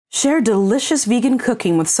Share delicious vegan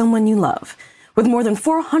cooking with someone you love. With more than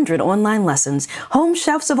 400 online lessons, home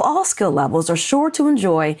chefs of all skill levels are sure to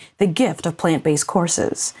enjoy the gift of plant-based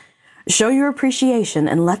courses. Show your appreciation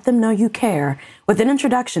and let them know you care with an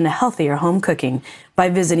introduction to healthier home cooking by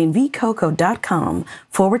visiting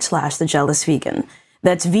veecoco.com/The Jealous Vegan.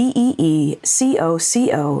 That's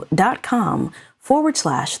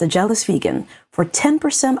veecoco.com/The Jealous Vegan for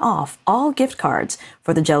 10% off all gift cards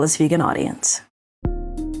for the Jealous Vegan audience.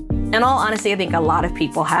 In all honesty, I think a lot of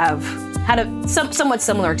people have had a somewhat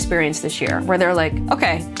similar experience this year where they're like,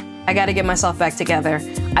 okay, I got to get myself back together.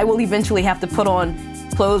 I will eventually have to put on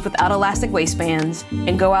clothes without elastic waistbands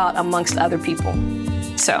and go out amongst other people.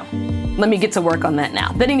 So let me get to work on that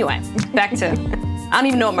now. But anyway, back to, I don't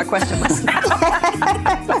even know what my question was.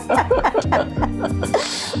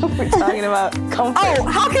 We're talking about comfort. Oh,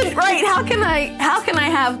 how can I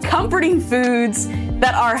have comforting foods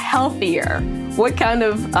that are healthier? What kind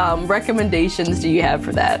of recommendations do you have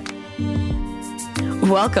for that?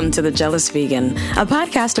 Welcome to The Jealous Vegan, a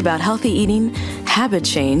podcast about healthy eating, habit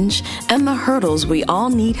change, and the hurdles we all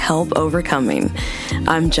need help overcoming.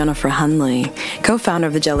 I'm Jennifer Hunley, co-founder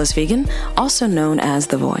of The Jealous Vegan, also known as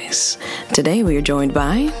The Voice. Today we are joined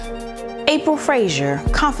by April Frazier,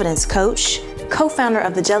 confidence coach, co-founder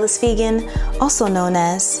of The Jealous Vegan, also known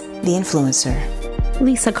as The Influencer.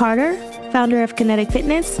 Lisa Carter, founder of Kinetic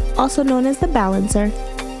Fitness, also known as The Balancer.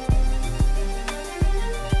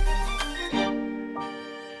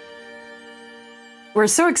 We're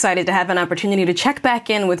so excited to have an opportunity to check back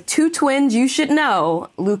in with two twins you should know,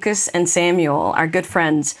 Lucas and Samuel, our good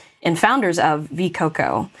friends and founders of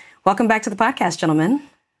Veecoco. Welcome back to the podcast, gentlemen.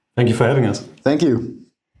 Thank you for having us. Thank you.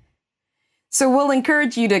 So we'll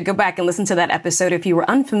encourage you to go back and listen to that episode if you were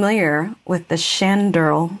unfamiliar with the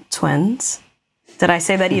Shandurl twins. Did I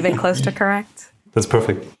say that even close to correct? That's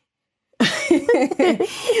perfect.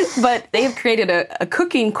 But they have created a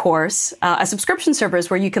cooking course, a subscription service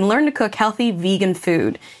where you can learn to cook healthy vegan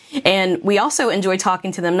food. And we also enjoy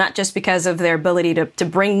talking to them, not just because of their ability to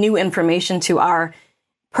bring new information to our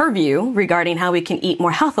purview regarding how we can eat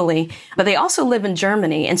more healthily, but they also live in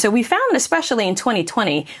Germany. And so we found, especially in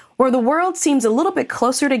 2020, where the world seems a little bit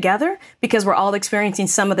closer together because we're all experiencing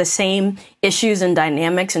some of the same issues and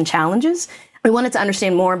dynamics and challenges. We wanted to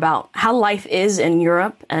understand more about how life is in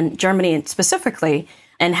Europe and Germany specifically,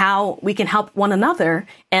 and how we can help one another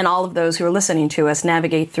and all of those who are listening to us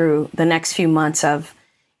navigate through the next few months of,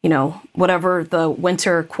 whatever the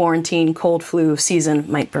winter quarantine cold flu season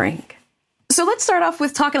might bring. So let's start off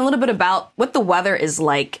with talking a little bit about what the weather is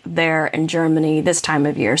like there in Germany this time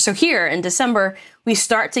of year. So here in December, we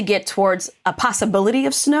start to get towards a possibility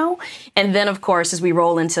of snow. And then, of course, as we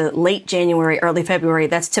roll into late January, early February,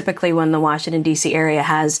 that's typically when the Washington, D.C. area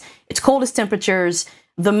has its coldest temperatures,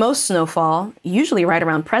 the most snowfall, usually right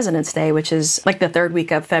around President's Day, which is like the third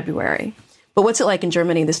week of February. But what's it like in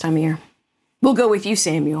Germany this time of year? We'll go with you,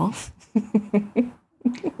 Samuel.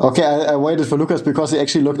 Okay, I waited for Lucas because he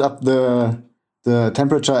actually looked up the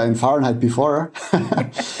temperature in Fahrenheit before.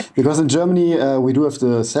 Because in Germany, we do have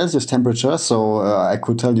the Celsius temperature, so I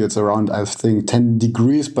could tell you it's around, I think, 10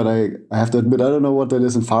 degrees, but I have to admit, I don't know what that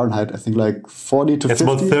is in Fahrenheit. I think like 40 to 50. It's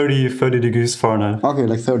about 30 degrees Fahrenheit. Okay,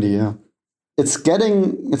 like 30, yeah. It's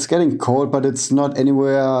getting cold, but it's not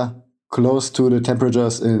anywhere close to the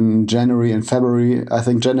temperatures in January and February. I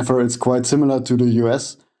think, Jennifer, it's quite similar to the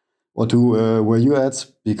US. Or to where you're at,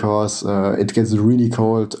 because it gets really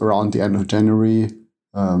cold around the end of January,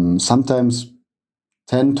 sometimes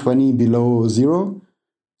 10, 20 below 0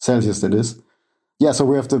 Celsius, that is. Yeah, so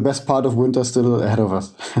we have the best part of winter still ahead of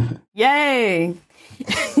us. Yay!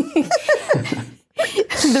 The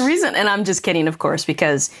reason, and I'm just kidding, of course,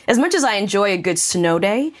 because as much as I enjoy a good snow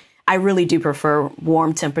day, I really do prefer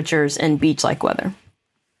warm temperatures and beach-like weather.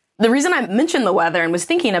 The reason I mentioned the weather and was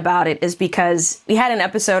thinking about it is because we had an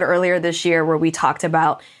episode earlier this year where we talked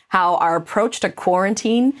about how our approach to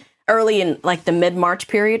quarantine early in like the mid-March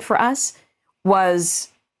period for us was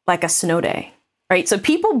like a snow day, right? So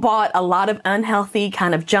people bought a lot of unhealthy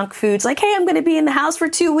kind of junk foods like, hey, I'm going to be in the house for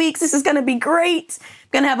 2 weeks. This is going to be great. I'm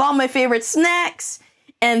going to have all my favorite snacks.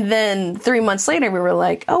 And then 3 months later, we were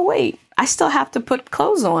like, oh, wait, I still have to put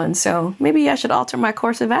clothes on. So maybe I should alter my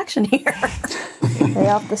course of action here. Lay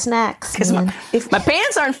off the snacks. Because my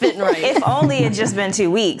pants aren't fitting right. If only it just been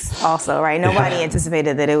 2 weeks also, right? Nobody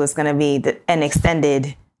anticipated that it was going to be an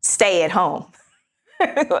extended stay at home.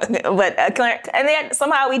 But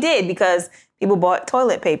somehow we did, because people bought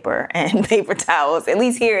toilet paper and paper towels, at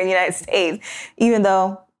least here in the United States, even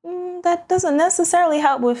though that doesn't necessarily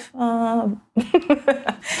help with...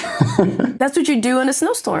 That's what you do in a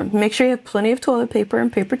snowstorm. Make sure you have plenty of toilet paper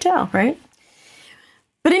and paper towel, right?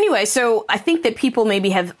 But anyway, so I think that people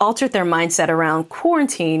maybe have altered their mindset around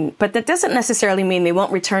quarantine, but that doesn't necessarily mean they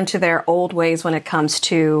won't return to their old ways when it comes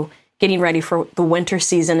to getting ready for the winter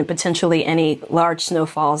season and potentially any large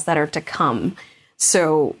snowfalls that are to come.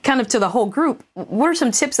 So kind of to the whole group, what are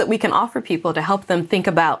some tips that we can offer people to help them think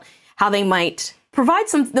about how they might provide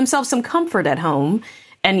themselves some comfort at home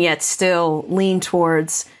and yet still lean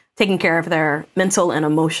towards taking care of their mental and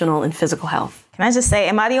emotional and physical health? Can I just say,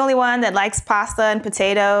 am I the only one that likes pasta and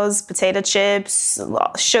potatoes, potato chips,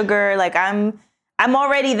 sugar? Like I'm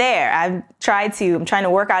already there. I'm trying to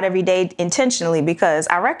work out every day intentionally because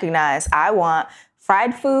I recognize I want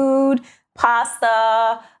fried food,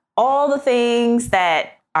 pasta, all the things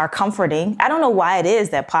that are comforting. I don't know why it is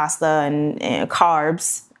that pasta and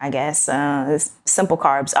carbs, I guess, simple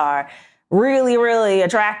carbs are really, really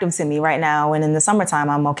attractive to me right now. And in the summertime,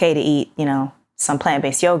 I'm okay to eat, some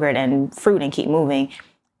plant-based yogurt and fruit and keep moving.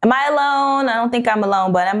 Am I alone? I don't think I'm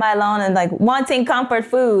alone, but am I alone in like wanting comfort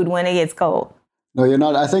food when it gets cold? No, you're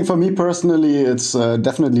not. I think for me personally, it's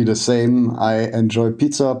definitely the same. I enjoy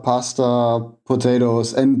pizza, pasta,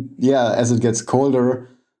 potatoes, and yeah, as it gets colder,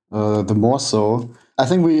 the more so. I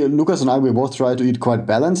think Lucas and I, we both try to eat quite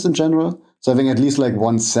balanced in general. So I think at least like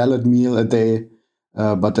one salad meal a day.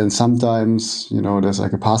 But then sometimes, there's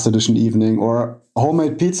like a pasta dish in the evening or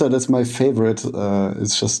homemade pizza. That's my favorite.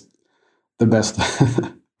 It's just the best.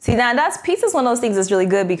 See, now pizza's one of those things that's really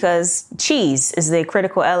good because cheese is the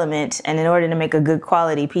critical element. And in order to make a good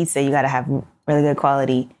quality pizza, you got to have really good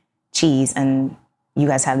quality cheese. And you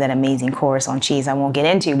guys have that amazing course on cheese I won't get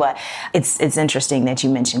into, but it's interesting that you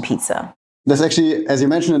mentioned pizza. That's actually, as you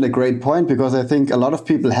mentioned, a great point, because I think a lot of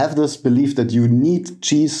people have this belief that you need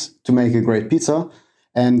cheese to make a great pizza.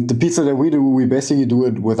 And the pizza that we do, we basically do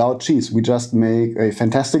it without cheese. We just make a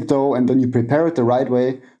fantastic dough and then you prepare it the right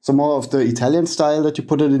way. So more of the Italian style that you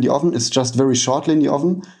put it in the oven. It's just very shortly in the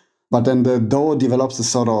oven. But then the dough develops a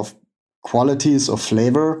sort of qualities of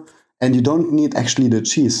flavor and you don't need actually the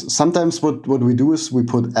cheese. Sometimes what we do is we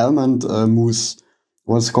put almond mousse,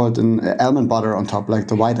 what's called an almond butter on top, like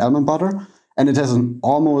the white almond butter. And it has an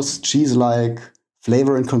almost cheese-like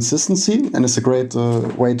flavor and consistency. And it's a great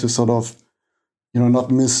way to sort of,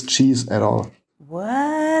 not miss cheese at all.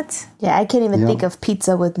 What? Yeah, I can't even think of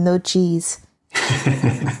pizza with no cheese.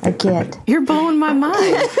 I can't. You're blowing my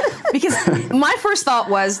mind. Because my first thought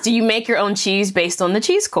was, do you make your own cheese based on the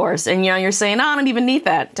cheese course? And you're saying, I don't even need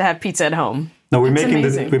that to have pizza at home. No, we're making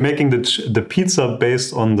the pizza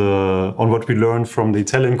based on what we learned from the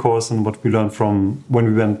Italian course and what we learned from when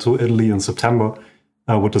we went to Italy in September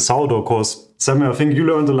with the sourdough course. Samuel, I think you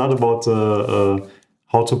learned a lot about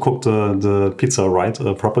how to cook the pizza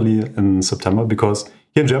properly in September, because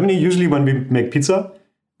here in Germany, usually when we make pizza,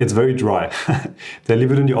 it's very dry. They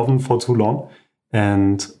leave it in the oven for too long.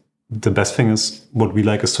 And the best thing is, what we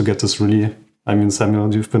like is to get this really,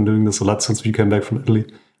 Samuel, you've been doing this a lot since we came back from Italy,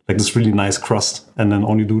 like this really nice crust, and then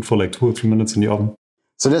only do it for like 2 or 3 minutes in the oven.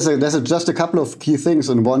 So there's just a couple of key things.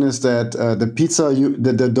 And one is that the pizza,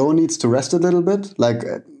 the dough needs to rest a little bit, like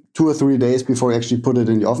 2 or 3 days before you actually put it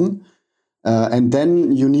in the oven. And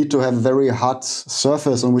then you need to have a very hot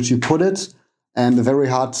surface on which you put it, and a very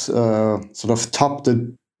hot sort of top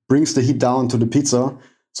that brings the heat down to the pizza.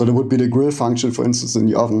 So there would be the grill function, for instance, in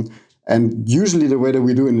the oven. And usually the way that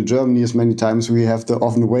we do in Germany is many times we have the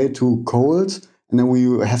oven way too cold, and then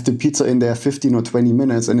we have the pizza in there 15 or 20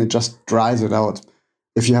 minutes, and it just dries it out.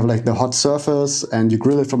 If you have like the hot surface and you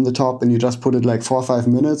grill it from the top and you just put it like 4 or 5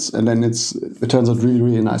 minutes, and then it turns out really,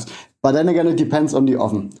 really nice. But then again, it depends on the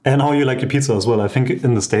oven. And how you like your pizza as well. I think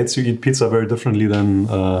in the States, you eat pizza very differently than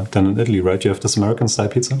in Italy, right? You have this American style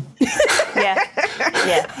pizza.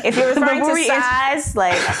 Yeah. If you're referring to size,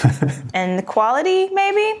 and the quality,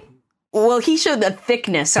 maybe? Well, he showed the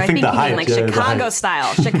thickness, so I think you mean like Chicago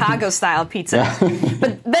style pizza. Yeah.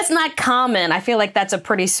 But that's not common. I feel like that's a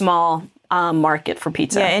pretty small market for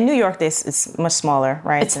pizza. Yeah, in New York, it's much smaller,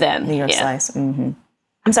 right? It's thin. New York size. Mm-hmm.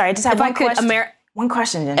 I'm sorry, I just have one question. One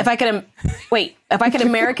question, Jen. If I could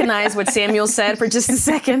Americanize what Samuel said for just a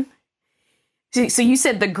second. So you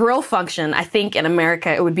said the grill function. I think in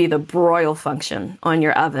America it would be the broil function on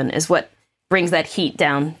your oven is what brings that heat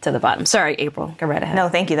down to the bottom. Sorry, April, go right ahead. No,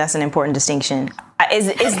 thank you. That's an important distinction.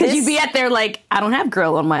 Is because you'd be out there like, I don't have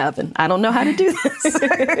grill on my oven. I don't know how to do this.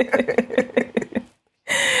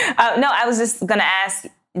 No, I was just going to ask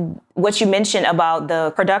what you mentioned about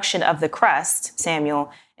the production of the crust,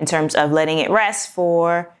 Samuel, in terms of letting it rest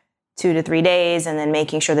for 2 to 3 days and then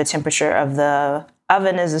making sure the temperature of the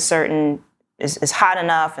oven is hot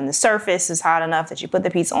enough and the surface is hot enough that you put the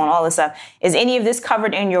pizza on, all this stuff. Is any of this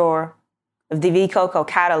covered in your of the Veecoco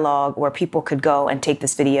catalog where people could go and take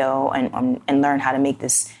this video and learn how to make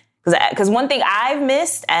this. Because one thing I've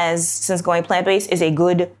missed since going plant-based is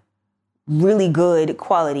a really good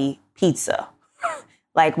quality pizza,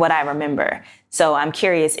 like what I remember. So I'm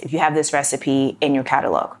curious if you have this recipe in your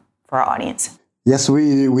catalog for our audience. Yes,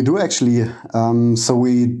 we do actually. So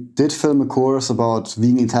we did film a course about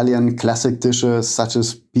vegan Italian classic dishes such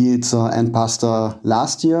as pizza and pasta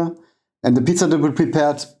last year. And the pizza that we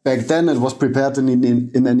prepared back then, it was prepared in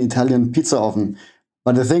an Italian pizza oven.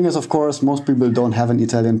 But the thing is, of course, most people don't have an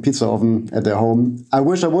Italian pizza oven at their home. I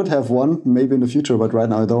wish I would have one, maybe in the future, but right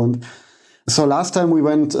now I don't. So last time we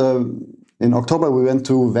went, in October, we went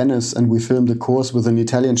to Venice and we filmed a course with an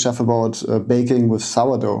Italian chef about baking with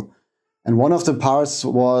sourdough. And one of the parts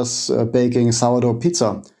was baking sourdough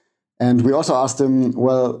pizza. And we also asked him,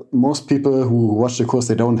 well, most people who watch the course,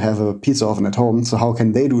 they don't have a pizza oven at home, so how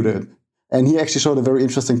can they do that? And he actually showed a very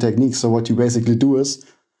interesting technique. So what you basically do is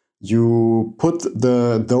you put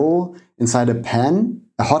the dough inside a pan,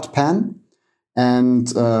 a hot pan, and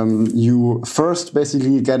you first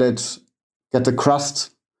basically get the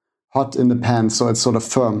crust hot in the pan so it's sort of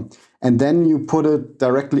firm. And then you put it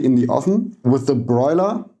directly in the oven with the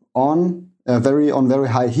broiler on very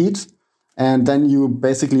high heat. And then you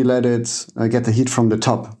basically let it get the heat from the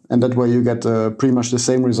top. And that way you get pretty much the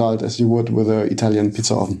same result as you would with an Italian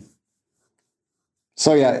pizza oven.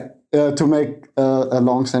 So yeah, to make a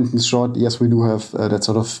long sentence short, yes, we do have that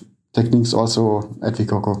sort of techniques also at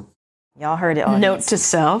Veecoco. Y'all heard it, audience. Note to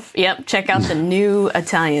self. Yep, check out the new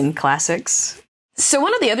Italian classics. So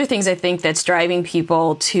one of the other things I think that's driving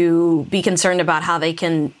people to be concerned about how they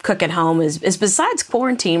can cook at home is besides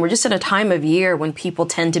quarantine, we're just in a time of year when people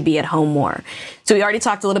tend to be at home more. So we already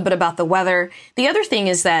talked a little bit about the weather. The other thing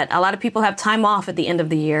is that a lot of people have time off at the end of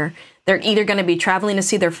the year. They're either going to be traveling to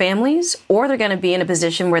see their families or they're going to be in a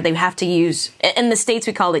position where they have to use, in the States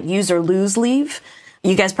we call it use or lose leave.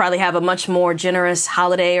 You guys probably have a much more generous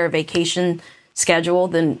holiday or vacation schedule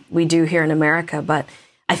than we do here in America, but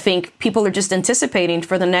I think people are just anticipating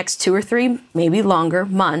for the next 2 or 3, maybe longer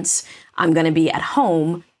months, I'm going to be at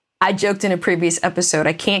home. I joked in a previous episode,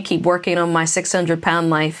 I can't keep working on my 600-pound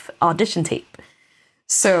life audition tape.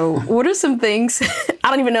 So what are some things? I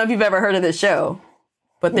don't even know if you've ever heard of this show,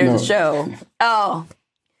 but there's a show. Oh,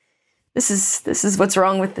 this is what's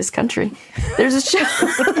wrong with this country. There's a show.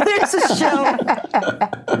 There's a show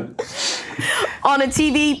on a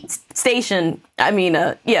TV station.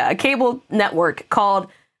 A cable network called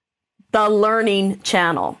The Learning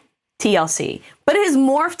Channel, TLC. But it has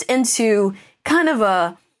morphed into kind of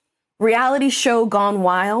a reality show gone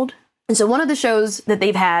wild. And so one of the shows that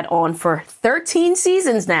they've had on for 13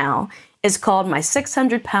 seasons now is called My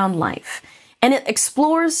 600-Pound Life. And it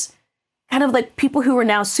explores kind of like people who are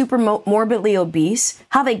now super morbidly obese,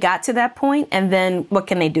 how they got to that point, and then what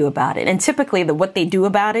can they do about it. And typically what they do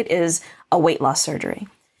about it is a weight loss surgery.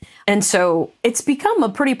 And so it's become a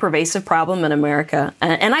pretty pervasive problem in America.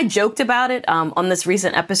 And I joked about it on this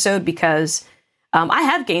recent episode because I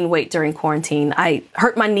have gained weight during quarantine. I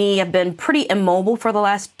hurt my knee. I've been pretty immobile for the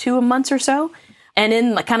last 2 months or so. And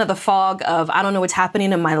in kind of the fog of, I don't know what's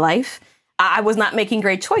happening in my life, I was not making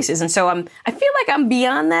great choices. And so I feel like I'm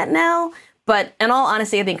beyond that now. But in all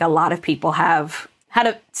honesty, I think a lot of people have had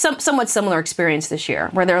a somewhat similar experience this year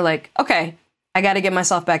where they're like, okay, I got to get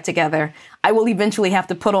myself back together. I will eventually have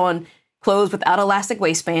to put on clothes without elastic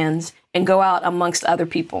waistbands and go out amongst other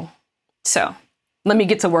people. So let me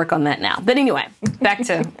get to work on that now. But anyway, back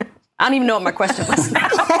to, I don't even know what my question was now.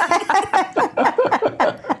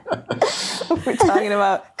 We're talking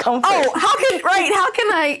about comfort. Oh,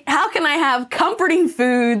 how can I have comforting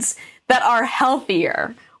foods that are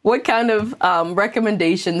healthier? What kind of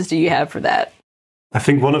recommendations do you have for that? I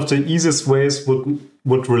think one of the easiest ways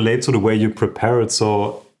would relate to the way you prepare it.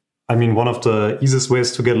 So, one of the easiest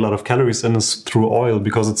ways to get a lot of calories in is through oil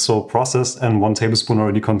because it's so processed and 1 tablespoon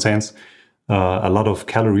already contains a lot of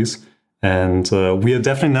calories. And we are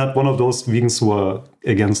definitely not one of those vegans who are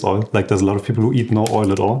against oil. Like there's a lot of people who eat no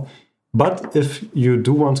oil at all. But if you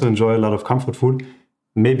do want to enjoy a lot of comfort food,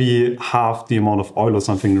 maybe half the amount of oil or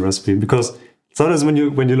something in the recipe. Because sometimes when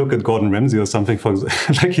you look at Gordon Ramsay or something,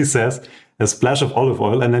 like he says, a splash of olive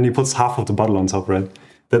oil, and then he puts half of the bottle on top, right?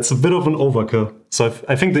 That's a bit of an overkill. So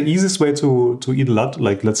I think the easiest way to eat a lot,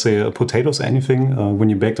 like let's say potatoes or anything, when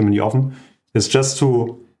you bake them in the oven, is just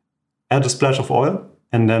to add a splash of oil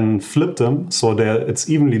and then flip them so that it's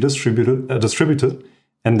evenly distributed,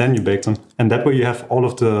 and then you bake them. And that way you have all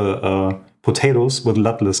of the potatoes with a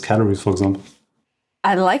lot less calories, for example.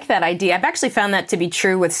 I like that idea. I've actually found that to be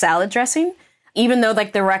true with salad dressing. Even though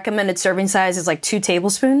like the recommended serving size is like 2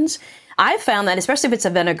 tablespoons, I've found that, especially if it's a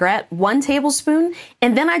vinaigrette, 1 tablespoon,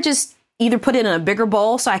 and then I just either put it in a bigger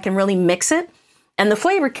bowl so I can really mix it, and the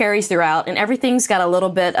flavor carries throughout, and everything's got a little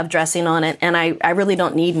bit of dressing on it, and I really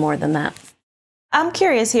don't need more than that. I'm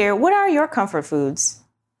curious here. What are your comfort foods,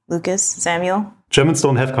 Lucas, Samuel? Germans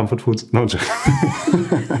don't have comfort foods. No.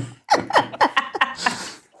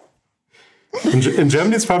 In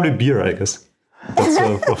Germany, it's probably beer, I guess. That's,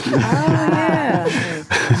 Yeah.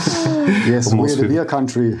 Yes, we're the beer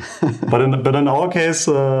country. but in our case,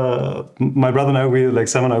 my brother and I,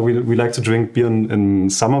 Sam and I, we like to drink beer in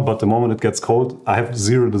summer. But the moment it gets cold, I have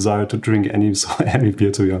zero desire to drink any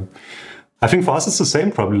beer. To be honest, I think for us it's the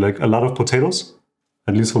same. Probably like a lot of potatoes,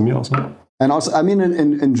 at least for me also. And also, I mean,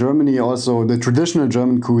 in Germany also, the traditional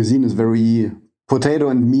German cuisine is very potato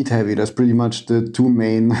and meat heavy. That's pretty much the two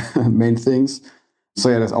main things. So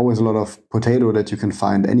yeah, there's always a lot of potato that you can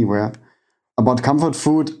find anywhere. About comfort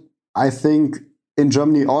food, I think in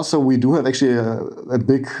Germany also we do have actually a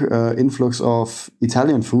big influx of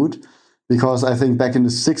Italian food, because I think back in the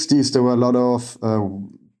 60s there were a lot of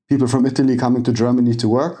people from Italy coming to Germany to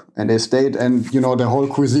work, and they stayed, and the whole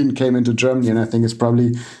cuisine came into Germany, and I think it's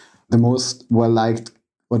probably the most well-liked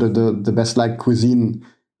or the best-liked cuisine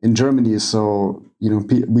in Germany. So,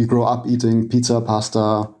 we grow up eating pizza,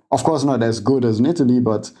 pasta, of course not as good as in Italy,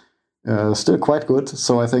 but still quite good.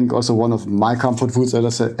 So I think also one of my comfort foods,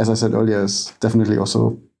 as I said earlier, is definitely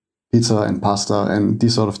also pizza and pasta and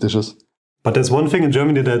these sort of dishes. But there's one thing in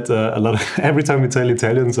Germany that every time we tell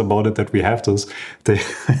Italians about it, that we have those, they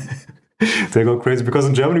go crazy. Because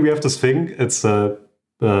in Germany we have this thing, it's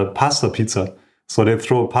pasta pizza. So they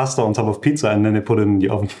throw pasta on top of pizza and then they put it in the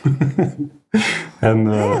oven. And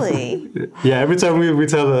really? Yeah, every time we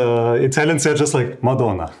tell Italians, they're just like,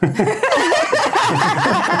 Madonna.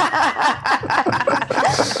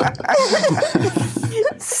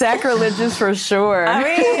 Sacrilegious for sure. I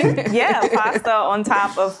mean, yeah, pasta on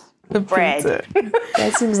top of the bread.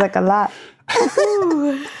 That seems like a lot.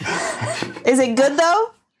 Is it good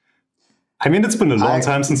though? I mean, it's been a long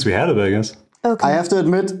time since we had it, I guess. Okay. I have to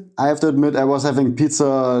admit, I was having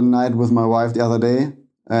pizza night with my wife the other day,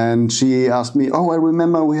 and she asked me, "Oh, I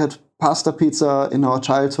remember we had pasta pizza in our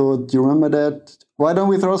childhood. Do you remember that? Why don't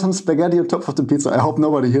we throw some spaghetti on top of the pizza?" I hope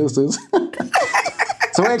nobody hears this.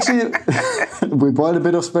 So actually, we boiled a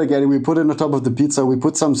bit of spaghetti, we put it on top of the pizza, we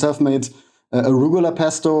put some self-made arugula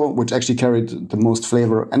pesto, which actually carried the most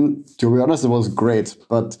flavor. And to be honest, it was great.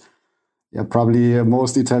 But yeah, probably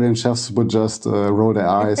most Italian chefs would just roll their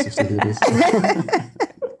eyes if they hear this.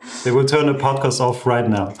 They will turn the podcast off right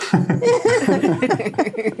now.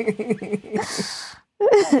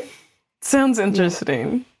 Sounds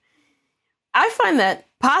interesting. I find that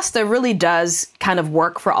pasta really does kind of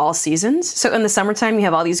work for all seasons. So in the summertime, you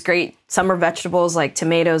have all these great summer vegetables like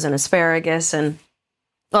tomatoes and asparagus. And,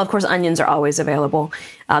 well, of course, onions are always available.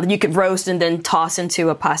 You could roast and then toss into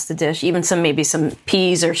a pasta dish, even maybe some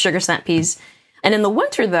peas or sugar snap peas. And in the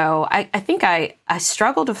winter, though, I think I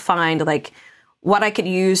struggle to find like what I could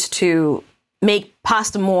use to make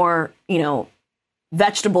pasta more,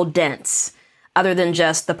 vegetable dense, other than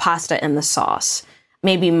just the pasta and the sauce.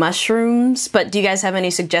 Maybe mushrooms, but do you guys have any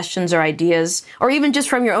suggestions or ideas, or even just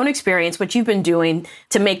from your own experience, what you've been doing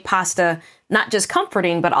to make pasta not just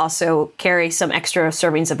comforting, but also carry some extra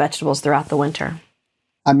servings of vegetables throughout the winter?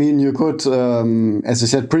 I mean, you could, as you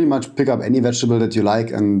said, pretty much pick up any vegetable that you like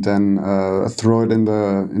and then throw it in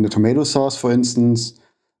the tomato sauce, for instance,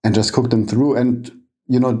 and just cook them through. And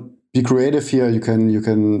be creative here. You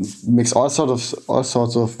can mix all sorts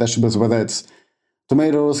of vegetables, whether it's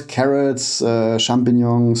tomatoes, carrots,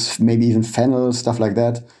 champignons, maybe even fennel, stuff like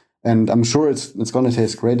that. And I'm sure it's going to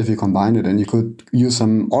taste great if you combine it. And you could use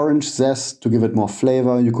some orange zest to give it more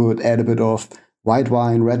flavor. You could add a bit of white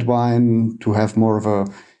wine, red wine to have more of a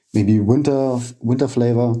maybe winter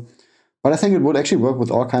flavor. But I think it would actually work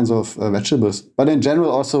with all kinds of vegetables. But in general,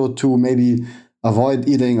 also to maybe avoid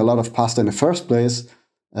eating a lot of pasta in the first place,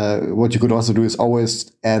 what you could also do is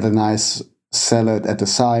always add a nice salad at the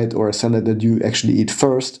side, or a salad that you actually eat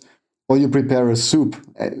first, or you prepare a soup.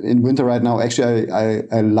 In winter right now, actually,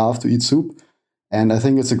 I love to eat soup, and I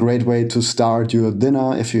think it's a great way to start your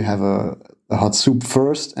dinner if you have a hot soup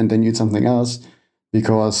first and then you eat something else,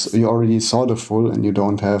 because you're already sort of full and you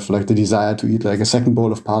don't have like the desire to eat like a second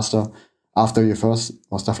bowl of pasta after your first,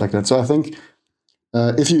 or stuff like that. So I think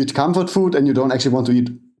if you eat comfort food and you don't actually want to eat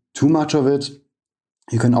too much of it,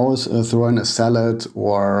 you can always throw in a salad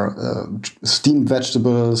or steamed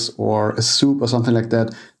vegetables or a soup or something like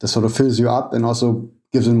that sort of fills you up and also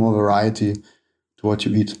gives it more variety to what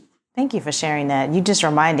you eat. Thank you for sharing that. You just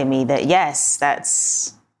reminded me that, yes,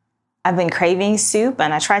 I've been craving soup,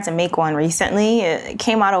 and I tried to make one recently. It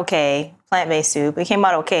came out okay, plant-based soup. It came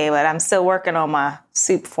out okay, but I'm still working on my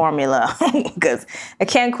soup formula because I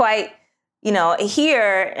can't quite,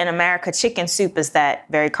 here in America, chicken soup is that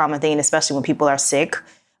very common thing, especially when people are sick.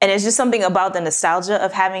 And it's just something about the nostalgia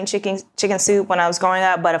of having chicken soup when I was growing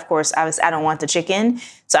up. But of course, I don't want the chicken.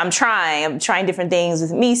 So I'm trying different things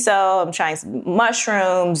with miso. I'm trying some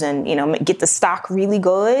mushrooms and, get the stock really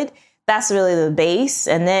good. That's really the base.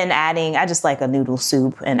 And then I just like a noodle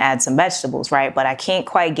soup and add some vegetables, right? But I can't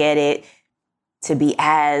quite get it to be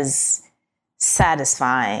as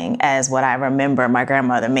satisfying as what I remember my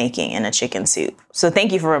grandmother making in a chicken soup. So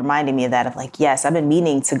thank you for reminding me of that, yes, I've been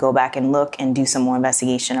meaning to go back and look and do some more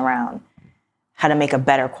investigation around how to make a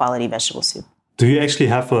better quality vegetable soup. Do you actually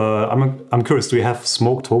have, I'm curious, do you have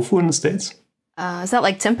smoked tofu in the States? Is that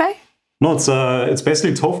like tempeh? No, it's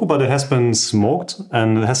basically tofu, but it has been smoked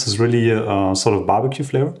and it has this really sort of barbecue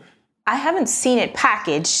flavor. I haven't seen it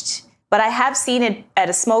packaged, but I have seen it at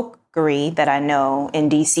a smokery that I know in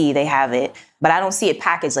DC. They have it, but I don't see it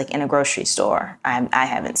packaged like in a grocery store. I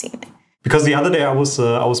haven't seen it. Because the other day I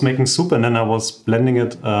was making soup and then I was blending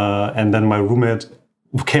it, and then my roommate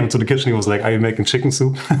came to the kitchen. He was like, "Are you making chicken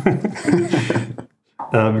soup?"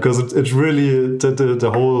 Because it really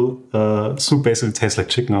the whole soup basically tastes like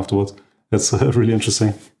chicken afterwards. It's really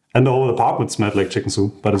interesting. And the whole apartment smelled like chicken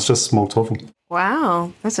soup, but it's just smoked tofu.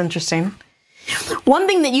 Wow, that's interesting. One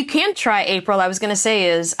thing that you can try, April, I was going to say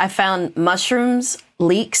is I found mushrooms,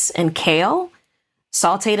 leeks, and kale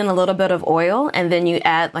sauteed in a little bit of oil, and then you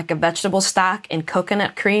add like a vegetable stock and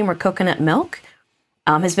coconut cream or coconut milk.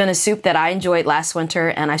 Has been a soup that I enjoyed last winter,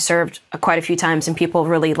 and I served quite a few times, and people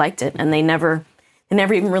really liked it, and they never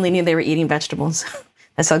even really knew they were eating vegetables.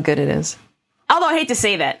 That's how good it is. Although I hate to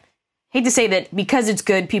say that because it's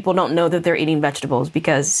good, people don't know that they're eating vegetables,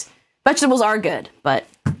 because vegetables are good. But,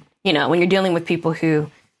 when you're dealing with people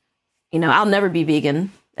who, I'll never be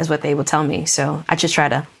vegan, is what they will tell me. So I just try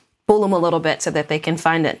to fool them a little bit so that they can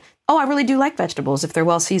find it. Oh, I really do like vegetables if they're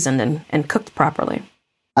well seasoned and cooked properly.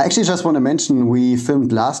 I actually just want to mention, we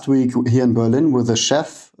filmed last week here in Berlin with a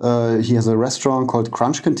chef. He has a restaurant called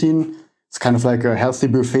Crunch Canteen. It's kind of like a healthy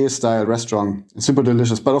buffet style restaurant. It's super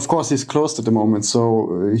delicious. But of course, he's closed at the moment.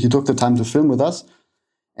 So he took the time to film with us.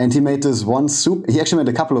 And he made this one soup. He actually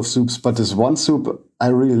made a couple of soups, but this one soup, I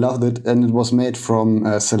really loved it. And it was made from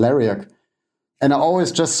celeriac. And I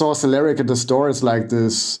always just saw celeriac at the store. It's like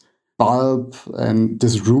this bulb and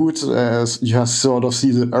this root. You have sort of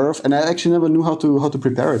see the earth. And I actually never knew how to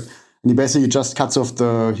prepare it. And he basically just cuts off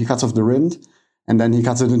the rind. And then he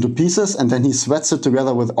cuts it into pieces, and then he sweats it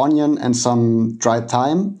together with onion and some dried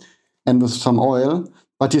thyme and with some oil.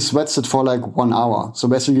 But he sweats it for like 1 hour. So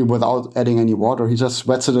basically without adding any water, he just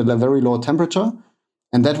sweats it at a very low temperature.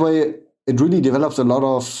 And that way it really develops a lot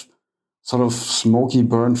of sort of smoky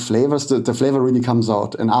burnt flavors. The flavor really comes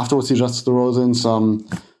out. And afterwards he just throws in some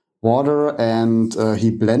water and he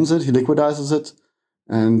blends it, he liquidizes it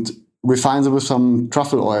and refines it with some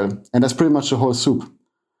truffle oil. And that's pretty much the whole soup.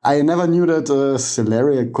 I never knew that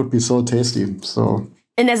celeriac could be so tasty.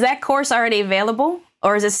 And is that course already available,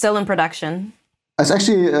 or is it still in production? It's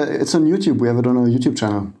actually it's on YouTube. We have it on our YouTube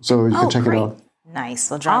channel, so you can check it out. Nice.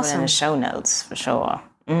 We'll drop it in the show notes for sure.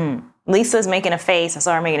 Lisa's making a face. I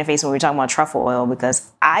saw her making a face when we were talking about truffle oil,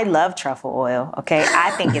 because I love truffle oil. Okay, I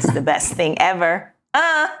think it's the best thing ever.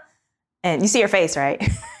 And you see her face, right?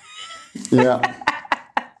 Yeah.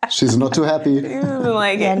 She's not too happy.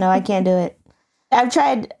 Yeah, no, I can't do it. I've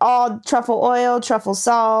tried all truffle oil, truffle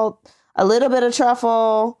salt, a little bit of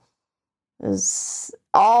truffle. It's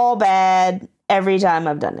all bad every time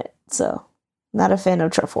I've done it. So, not a fan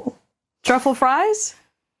of truffle. Truffle fries?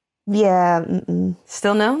 Yeah.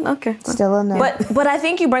 Still no? Okay. Still a no. But I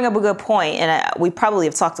think you bring up a good point, and we probably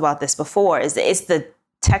have talked about this before, is that it's the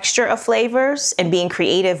texture of flavors and being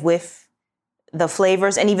creative with the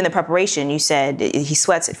flavors and even the preparation. You said he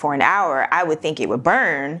sweats it for an hour. I would think it would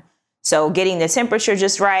burn. So getting the temperature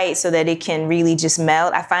just right so that it can really just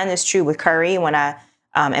melt. I find this true with curry when I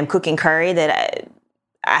am cooking curry, that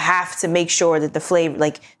I have to make sure that the flavor,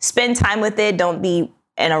 like spend time with it. Don't be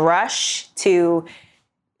in a rush to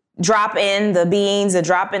drop in the beans or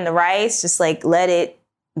drop in the rice. Just like let it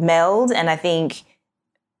meld. And I think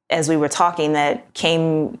as we were talking, that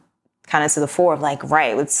came kind of to the fore of like,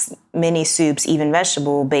 right, with many soups, even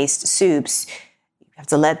vegetable-based soups, have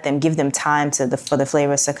to let them, give them time for the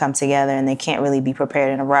flavors to come together, and they can't really be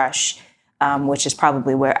prepared in a rush, which is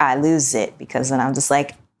probably where I lose it, because then I'm just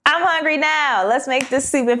like, I'm hungry now. Let's make this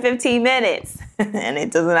soup in 15 minutes. And it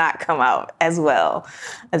does not come out as well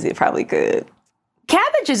as it probably could.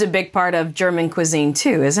 Cabbage is a big part of German cuisine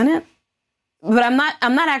too, isn't it? but I'm not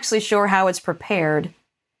actually sure how it's prepared,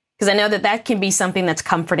 because I know that can be something that's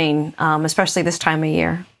comforting, especially this time of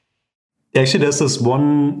year. Actually, there's this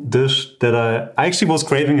one dish that I actually was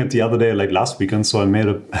craving it the other day, like last weekend, so I made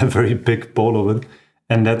a very big bowl of it.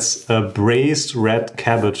 And that's a braised red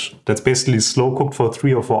cabbage that's basically slow cooked for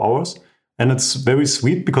 3 or 4 hours. And it's very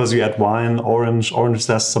sweet because you add wine, orange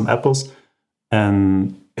zest, some apples.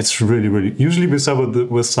 And it's really, really... Usually we serve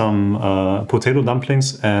it with some potato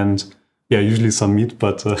dumplings and, yeah, usually some meat.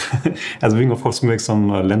 But as a vegan, of course, we make some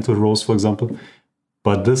lentil roast, for example.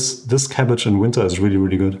 But this cabbage in winter is really,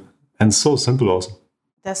 really good. And so simple also.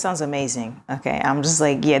 That sounds amazing. Okay, I'm just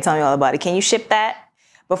like, yeah, tell me all about it. Can you ship that?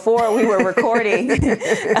 Before we were recording,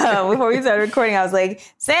 before we started recording, I was like,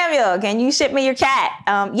 Samuel, can you ship me your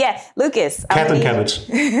cat? Yeah, Lucas. Cat and cabbage.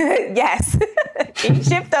 Yes. Can you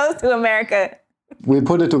ship those to America? We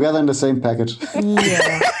put it together in the same package.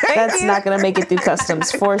 Yeah, that's not going to make it through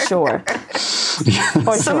customs for sure.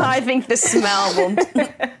 Somehow I think the smell will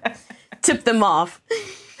tip them off.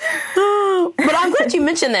 But I'm glad you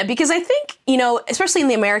mentioned that, because I think, especially in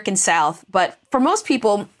the American South, but for most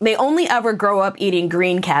people, they only ever grow up eating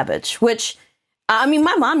green cabbage, which,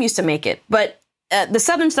 my mom used to make it, but the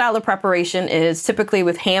Southern style of preparation is typically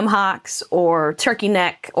with ham hocks or turkey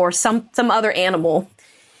neck or some other animal,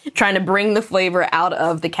 trying to bring the flavor out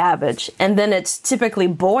of the cabbage. And then it's typically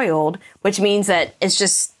boiled, which means that it's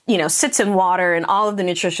just, sits in water and all of the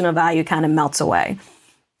nutritional value kind of melts away.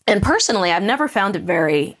 And personally, I've never found it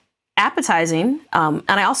very appetizing. And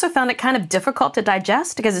I also found it kind of difficult to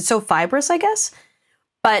digest because it's so fibrous, I guess.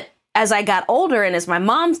 But as I got older and as my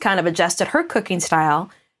mom's kind of adjusted her cooking style,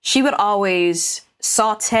 she would always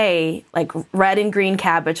saute like red and green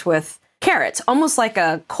cabbage with carrots, almost like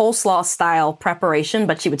a coleslaw style preparation,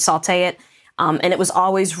 but she would saute it. And it was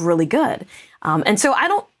always really good. And so I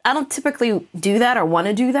don't typically do that or want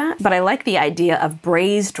to do that, but I like the idea of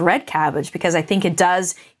braised red cabbage because I think it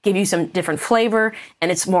does give you some different flavor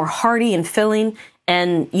and it's more hearty and filling,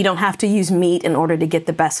 and you don't have to use meat in order to get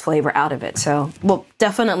the best flavor out of it. So we'll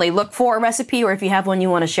definitely look for a recipe, or if you have one you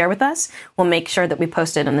want to share with us, we'll make sure that we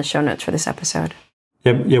post it in the show notes for this episode.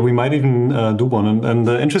 Yeah, we might even do one. And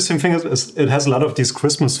the interesting thing is it has a lot of these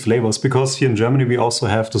Christmas flavors, because here in Germany we also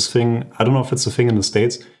have this thing, I don't know if it's a thing in the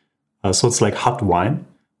States, so it's like hot wine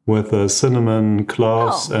with cinnamon,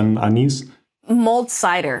 cloves, and anise. Mulled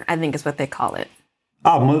cider, I think is what they call it.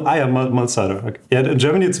 Mulled cider. Okay. Yeah, in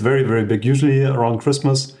Germany it's very, very big. Usually around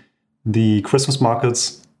Christmas, the Christmas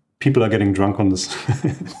markets, people are getting drunk on this.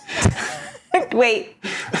 Wait.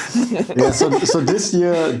 Yeah, so this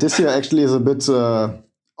year actually is a bit,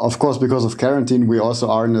 of course, because of quarantine, we also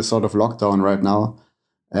are in a sort of lockdown right now.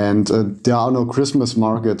 And there are no Christmas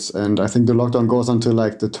markets. And I think the lockdown goes until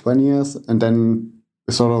like the 20th. And then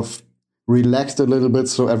sort of relaxed a little bit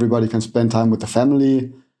so everybody can spend time with the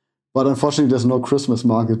family. But unfortunately, there's no Christmas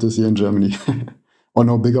market this year in Germany, or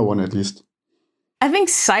no bigger one at least. I think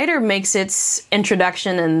cider makes its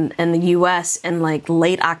introduction in the U.S. in like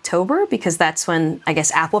late October, because that's when, I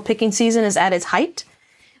guess, apple picking season is at its height.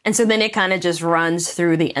 And so then it kind of just runs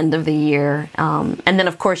through the end of the year. And then,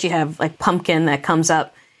 of course, you have like pumpkin that comes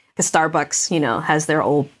up, because Starbucks, has their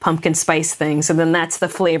old pumpkin spice thing. So then that's the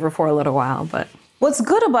flavor for a little while. But what's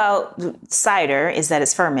good about cider is that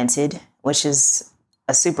it's fermented, which is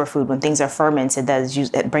a superfood. When things are fermented,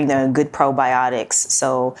 that bring them good probiotics.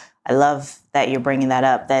 So I love that you're bringing that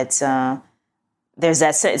up. That there's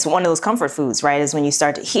that. It's one of those comfort foods, right? Is when you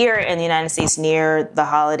start to hear in the United States near the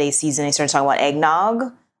holiday season, they start talking about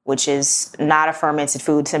eggnog, which is not a fermented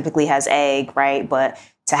food. Typically has egg, right? But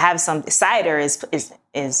to have some cider is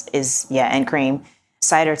and cream.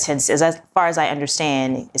 Cider tends, as far as I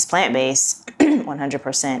understand, is plant based,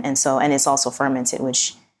 100%, and it's also fermented,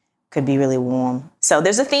 which could be really warm. So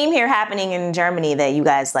there's a theme here happening in Germany that you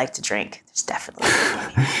guys like to drink. There's definitely.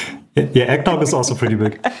 Yeah, eggnog is also pretty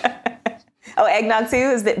big. Oh, eggnog too?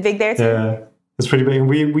 Is it big there too? Yeah, it's pretty big.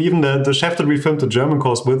 We even, the chef that we filmed the German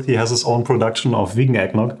course with, he has his own production of vegan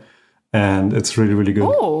eggnog. And it's really, really good.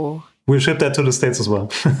 Oh. We'll ship that to the States as well.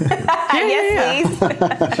 Yes, please.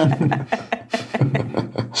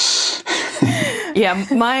 Yeah,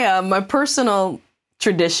 my personal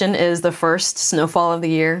tradition is the first snowfall of the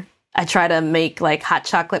year. I try to make like hot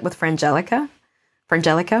chocolate with frangelico.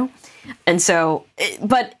 And so,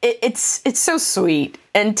 it's so sweet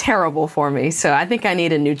and terrible for me. So I think I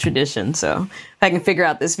need a new tradition. So if I can figure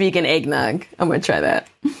out this vegan eggnog, I'm going to try that.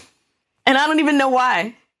 And I don't even know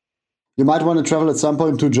why. You might want to travel at some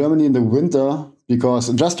point to Germany in the winter, because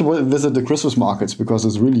just to visit the Christmas markets, because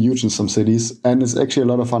it's really huge in some cities and it's actually a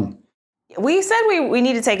lot of fun. We said we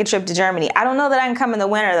need to take a trip to Germany. I don't know that I can come in the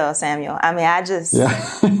winter though, Samuel. I mean, I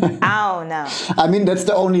Oh no. I mean, that's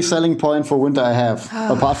the only selling point for winter I have.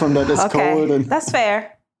 Apart from that, it's cold. And That's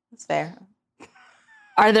fair. That's fair.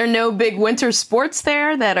 Are there no big winter sports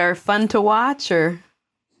there that are fun to watch, or?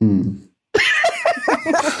 I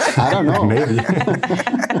don't know. Maybe.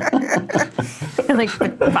 Like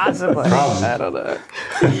possibly. Probably. I don't know.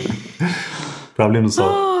 Probably in the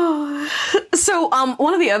south. So,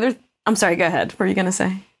 one of the other. I'm sorry. Go ahead. What were you gonna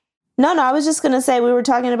say? No, I was just going to say, we were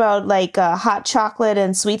talking about like hot chocolate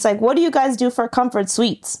and sweets. Like, what do you guys do for comfort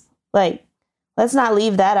sweets? Like, let's not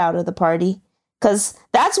leave that out of the party. Because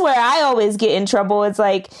that's where I always get in trouble. It's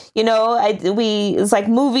like, you know, it's like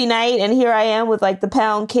movie night, and here I am with like the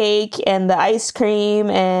pound cake and the ice cream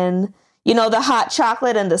and, you know, the hot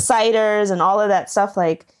chocolate and the ciders and all of that stuff.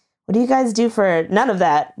 Like, what do you guys do for none of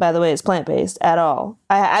that? By the way, is plant-based at all.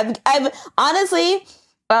 I've honestly,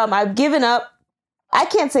 I've given up. I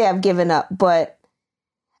can't say I've given up, but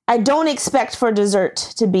I don't expect for dessert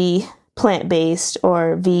to be plant-based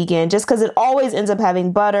or vegan, just because it always ends up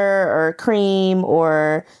having butter or cream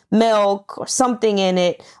or milk or something in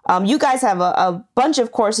it. You guys have a bunch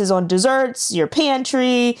of courses on desserts, your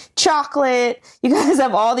pantry, chocolate. You guys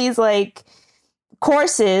have all these like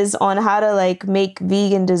courses on how to like make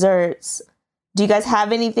vegan desserts. Do you guys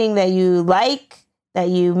have anything that you like, that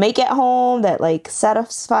you make at home, that like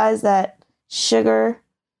satisfies that sugar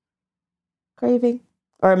craving?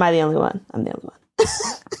 Or am I the only one? I'm the only one.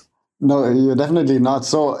 No, you're definitely not.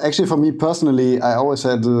 So actually, for me personally, I always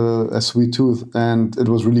had a sweet tooth, and it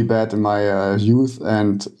was really bad in my youth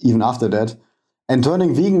and even after that. And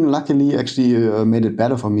turning vegan, luckily, actually made it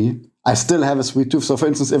better for me. I still have a sweet tooth. So for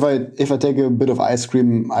instance, if I take a bit of ice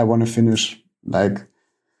cream, I want to finish like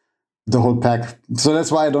the whole pack. So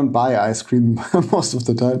that's why I don't buy ice cream most of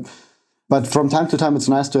the time. But from time to time, it's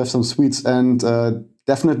nice to have some sweets, and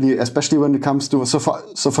definitely, especially when it comes to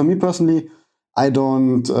so for me personally, I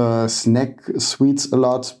don't snack sweets a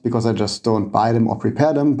lot because I just don't buy them or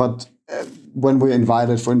prepare them. But when we're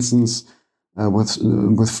invited, for instance,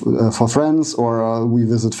 for friends or we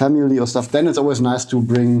visit family or stuff, then it's always nice to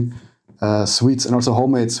bring sweets and also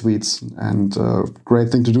homemade sweets. And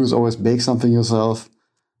great thing to do is always bake something yourself.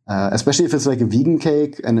 Especially if it's like a vegan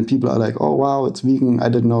cake, and then people are like, "Oh wow, it's vegan! I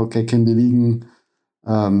didn't know cake can be vegan."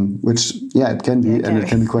 Which, yeah, it can be, and it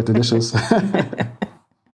can be quite delicious.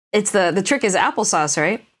 It's the trick is applesauce,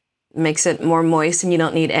 right? Makes it more moist, and you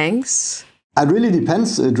don't need eggs. It really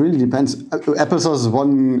depends. Applesauce is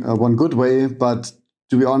one good way, but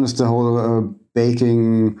to be honest, the whole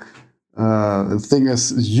baking thing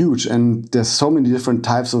is huge, and there's so many different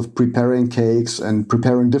types of preparing cakes and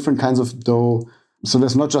preparing different kinds of dough. So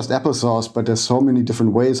there's not just applesauce, but there's so many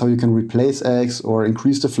different ways how you can replace eggs or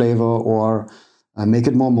increase the flavor or make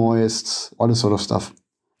it more moist, all this sort of stuff.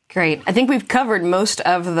 Great. I think we've covered most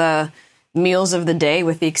of the meals of the day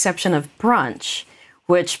with the exception of brunch,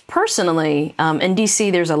 which personally, in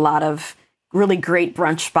DC, there's a lot of really great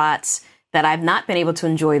brunch spots that I've not been able to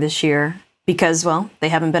enjoy this year because, well, they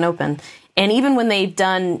haven't been open. And even when they've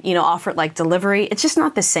done, offered like delivery, it's just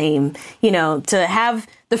not the same, to have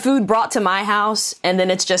the food brought to my house and then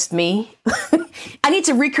it's just me. I need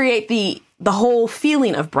to recreate the whole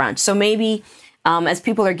feeling of brunch. So maybe as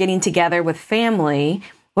people are getting together with family,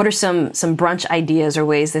 what are some brunch ideas or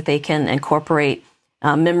ways that they can incorporate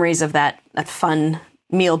memories of that fun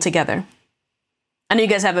meal together? I know you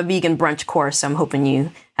guys have a vegan brunch course, so I'm hoping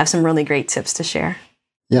you have some really great tips to share.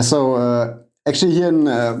 Yeah, so actually here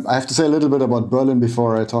I have to say a little bit about Berlin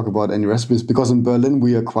before I talk about any recipes, because in Berlin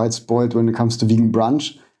we are quite spoiled when it comes to vegan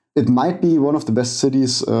brunch. It might be one of the best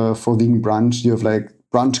cities for vegan brunch. You have like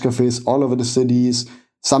brunch cafes all over the cities.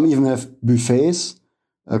 Some even have buffets,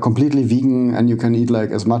 completely vegan, and you can eat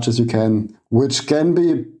like as much as you can, which can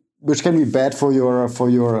be bad for your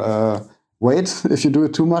weight if you do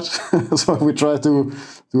it too much. So we try to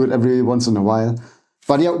do it every once in a while.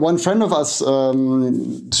 But yeah, one friend of us,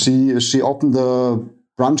 she opened the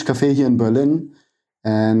brunch cafe here in Berlin,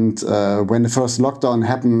 and when the first lockdown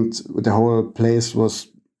happened, the whole place was,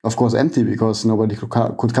 of course, empty because nobody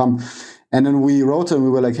could come. And then we wrote her and we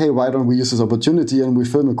were like, hey, why don't we use this opportunity and we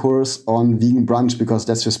film a course on vegan brunch because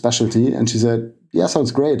that's your specialty? And she said, yeah,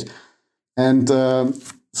 sounds great. And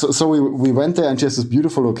so we went there, and she has this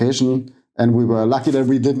beautiful location, and we were lucky that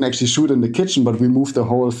we didn't actually shoot in the kitchen, but we moved the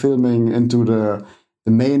whole filming into the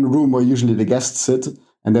main room where usually the guests sit.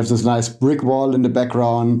 And there's this nice brick wall in the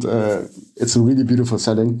background. It's a really beautiful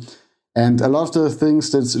setting. And a lot of the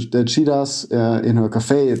things that she does in her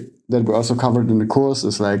cafe that we also covered in the course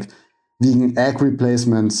is like vegan egg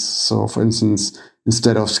replacements. So for instance,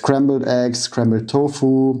 instead of scrambled eggs, scrambled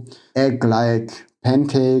tofu, egg-like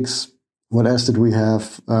pancakes. What else did we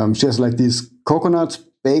have? She has like these coconut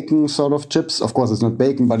bacon sort of chips. Of course, it's not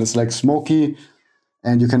bacon, but it's like smoky.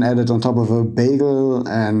 And you can add it on top of a bagel.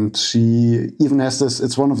 And she even has this,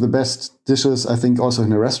 it's one of the best dishes, I think, also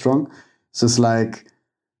in a restaurant. It's this like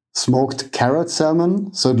smoked carrot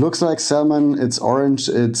salmon. So it looks like salmon. It's orange.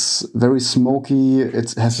 It's very smoky.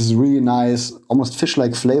 It has this really nice, almost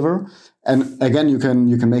fish-like flavor. And again, you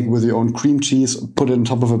can make it with your own cream cheese, put it on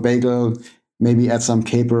top of a bagel, maybe add some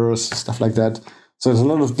capers, stuff like that. So there's a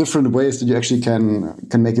lot of different ways that you actually can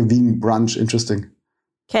make a vegan brunch interesting.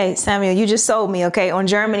 Okay, Samuel, you just sold me, okay, on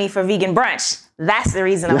Germany for vegan brunch. That's the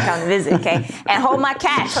reason I'm coming to visit, okay? And hold my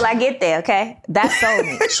cat till I get there, okay? That sold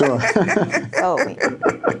me. Sure. Sold me.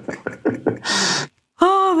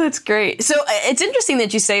 Oh, that's great. So it's interesting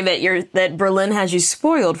that you say that Berlin has you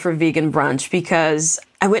spoiled for vegan brunch, because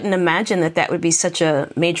I wouldn't imagine that would be such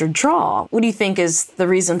a major draw. What do you think is the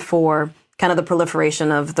reason for kind of the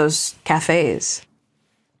proliferation of those cafes?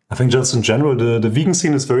 I think just in general, the vegan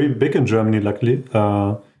scene is very big in Germany, luckily.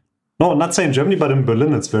 No, not saying Germany, but in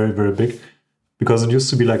Berlin it's very, very big. Because it used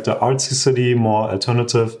to be like the artsy city, more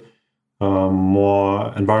alternative,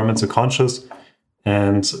 more environmental conscious.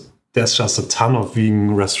 And there's just a ton of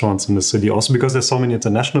vegan restaurants in the city. Also because there's so many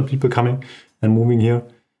international people coming and moving here.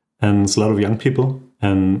 And it's a lot of young people.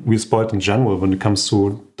 And we're spoiled in general when it comes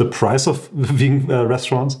to the price of vegan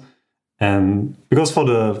restaurants. And because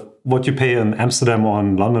for what you pay in Amsterdam or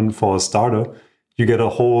in London for a starter, you get a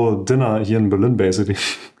whole dinner here in Berlin, basically.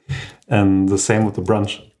 And the same with the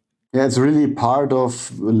brunch. Yeah, it's really part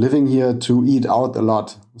of living here to eat out a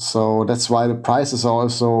lot. So that's why the prices are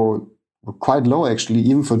also quite low, actually,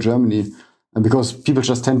 even for Germany. And because people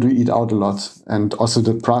just tend to eat out a lot. And also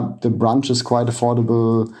the brunch is quite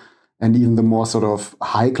affordable. And even the more sort of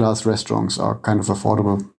high-class restaurants are kind of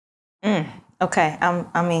affordable. Okay,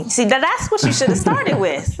 I mean, see, that's what you should have started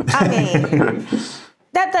with. I mean,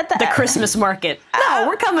 the Christmas market. No,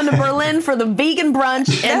 we're coming to Berlin for the vegan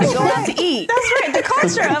brunch and go out to eat. That's right. The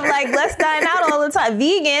culture of like, let's dine out all the time.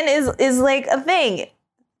 Vegan is like a thing.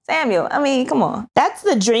 Samuel, I mean, come on. That's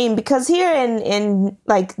the dream, because here in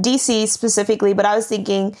like DC specifically, but I was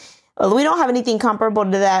thinking, well, we don't have anything comparable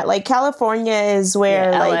to that. Like California is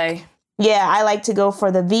where LA. Yeah, I like to go for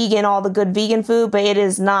all the good vegan food, but it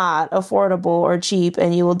is not affordable or cheap,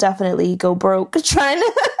 and you will definitely go broke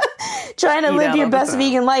trying to live your best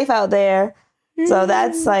vegan life out there. So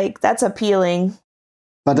that's appealing.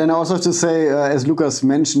 But then I also have to say, as Lucas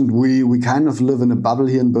mentioned, we kind of live in a bubble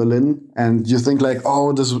here in Berlin, and you think like,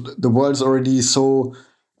 oh, the world's already so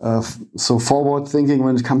forward thinking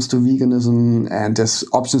when it comes to veganism, and there's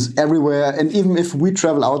options everywhere. And even if we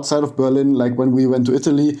travel outside of Berlin, like when we went to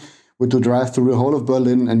Italy, we had to drive through the whole of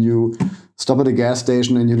Berlin, and you stop at a gas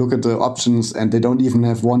station and you look at the options, and they don't even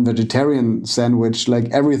have one vegetarian sandwich. Like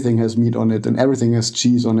everything has meat on it and everything has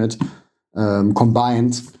cheese on it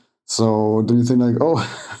combined. So then you think like, oh,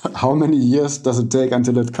 how many years does it take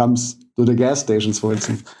until it comes to the gas stations, for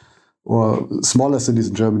instance, or smaller cities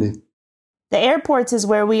in Germany? The airports is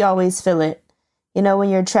where we always feel it. You know, when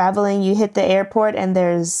you're traveling, you hit the airport and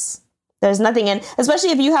there's nothing. And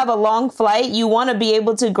especially if you have a long flight, you want to be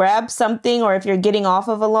able to grab something, or if you're getting off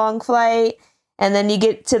of a long flight and then you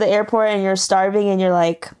get to the airport and you're starving and you're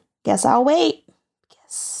like, guess I'll wait.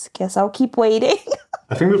 Guess I'll keep waiting.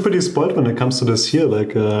 I think we're pretty spoiled when it comes to this here. Like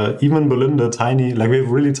even in Berlin, we have a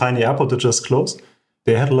really tiny airport that just closed.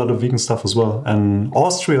 They had a lot of vegan stuff as well. And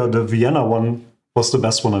Austria, the Vienna one was the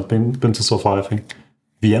best one I've been to so far, I think.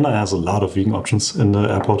 Vienna has a lot of vegan options in the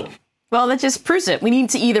airport. Well, that just proves it. We need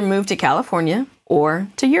to either move to California or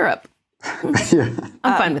to Europe. Yeah.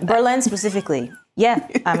 I'm fine with that. Berlin specifically. Yeah,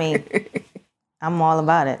 I mean, I'm all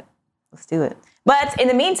about it. Let's do it. But in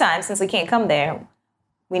the meantime, since we can't come there,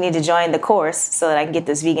 we need to join the course so that I can get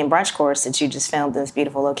this vegan brunch course that you just filmed in this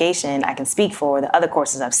beautiful location. I can speak for the other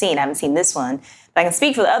courses I've seen. I haven't seen this one, but I can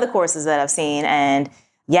speak for the other courses that I've seen. And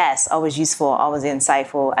yes, always useful, always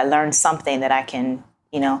insightful. I learned something that I can,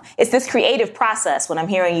 it's this creative process. When I'm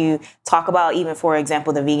hearing you talk about, even for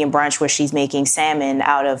example, the vegan brunch where she's making salmon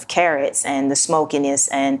out of carrots and the smokiness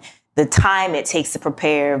and the time it takes to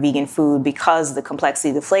prepare vegan food because the complexity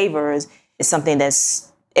of the flavors is something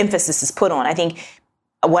that's emphasis is put on. I think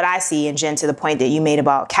what I see, and Jen, to the point that you made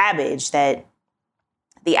about cabbage, that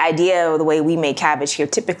the idea or the way we make cabbage here,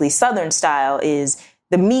 typically Southern style, is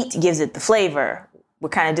the meat gives it the flavor. We're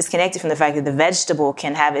kind of disconnected from the fact that the vegetable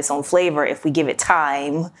can have its own flavor if we give it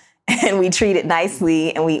time and we treat it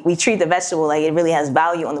nicely and we treat the vegetable like it really has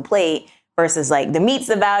value on the plate versus like the meat's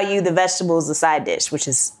the value, the vegetable's the side dish, which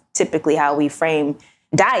is typically how we frame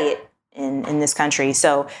diet in this country.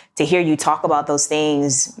 So to hear you talk about those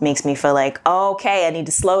things makes me feel like, oh, okay, I need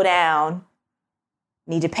to slow down,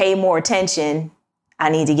 need to pay more attention. I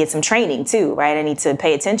need to get some training too, right? I need to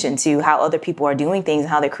pay attention to how other people are doing things and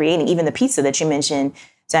how they're creating. Even the pizza that you mentioned,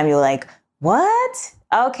 Samuel, like, what?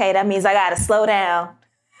 Okay, that means I got to slow down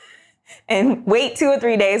and wait 2 or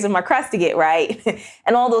 3 days for my crust to get right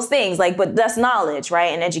and all those things. Like, but that's knowledge,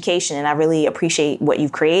 right? And education. And I really appreciate what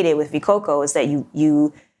you've created with Veecoco is that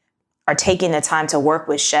you are taking the time to work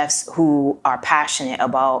with chefs who are passionate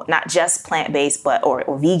about not just plant-based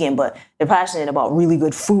or vegan, but they're passionate about really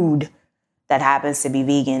good food that happens to be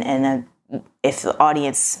vegan. And if the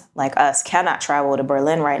audience like us cannot travel to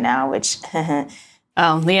Berlin right now, which oh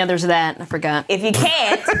yeah, there's that. I forgot. If you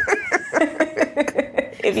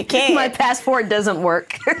can't, my passport doesn't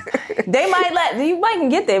work. you might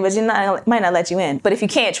get there, but might not let you in. But if you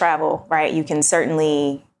can't travel, right, you can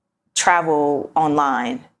certainly travel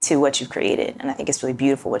online to what you've created. And I think it's really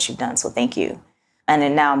beautiful what you've done. So thank you. And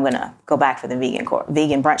then now I'm going to go back for the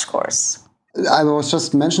vegan brunch course. I was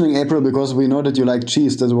just mentioning April because we know that you like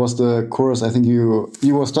cheese. That was the course I think you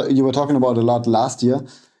were talking about a lot last year.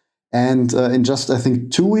 And in just, I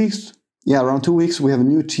think, 2 weeks, around 2 weeks, we have a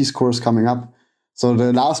new cheese course coming up. So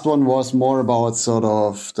the last one was more about sort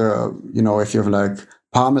of the, if you have like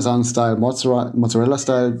Parmesan style, mozzarella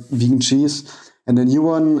style vegan cheese. And the new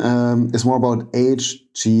one is more about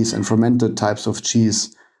aged cheese and fermented types of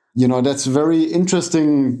cheese. That's very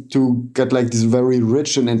interesting to get like these very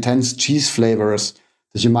rich and intense cheese flavors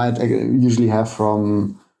that you might usually have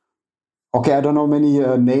from, I don't know many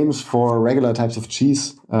names for regular types of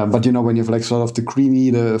cheese. But when you have like sort of the creamy,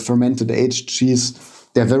 the fermented aged cheese,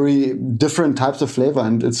 they're very different types of flavor.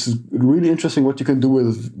 And it's really interesting what you can do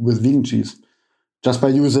with vegan cheese. Just by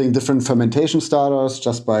using different fermentation starters,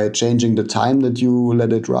 just by changing the time that you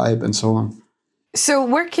let it ripe and so on. So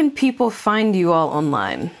where can people find you all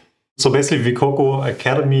online? So basically Veecoco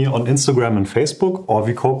Academy on Instagram and Facebook, or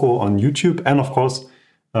Veecoco on YouTube, and of course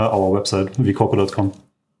our website, veecoco.com.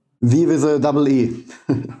 V with a double E.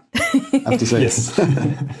 I have to say. Yes.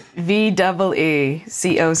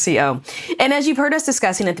 VEECOCO. And as you've heard us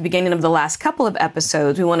discussing at the beginning of the last couple of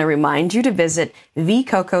episodes, we want to remind you to visit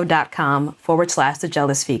veecoco.com/The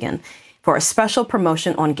Jealous Vegan for a special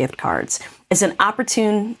promotion on gift cards. It's an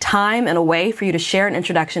opportune time and a way for you to share an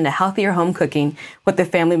introduction to healthier home cooking with a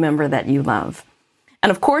family member that you love. And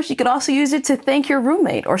of course, you could also use it to thank your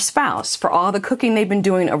roommate or spouse for all the cooking they've been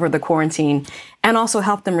doing over the quarantine and also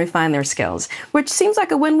help them refine their skills, which seems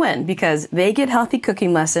like a win-win because they get healthy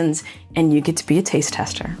cooking lessons and you get to be a taste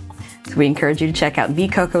tester. So we encourage you to check out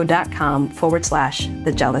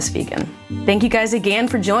veecoco.com/The Jealous Vegan. Thank you guys again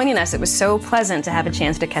for joining us. It was so pleasant to have a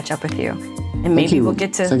chance to catch up with you. And maybe we'll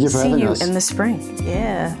get to see you in the spring.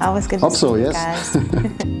 Yeah, always good to see you guys.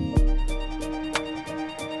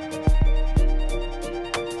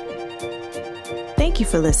 Thank you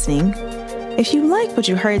for listening. If you like what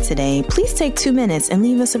you heard today, please take 2 minutes and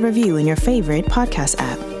leave us a review in your favorite podcast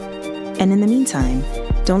app. And in the meantime,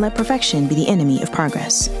 don't let perfection be the enemy of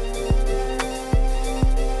progress.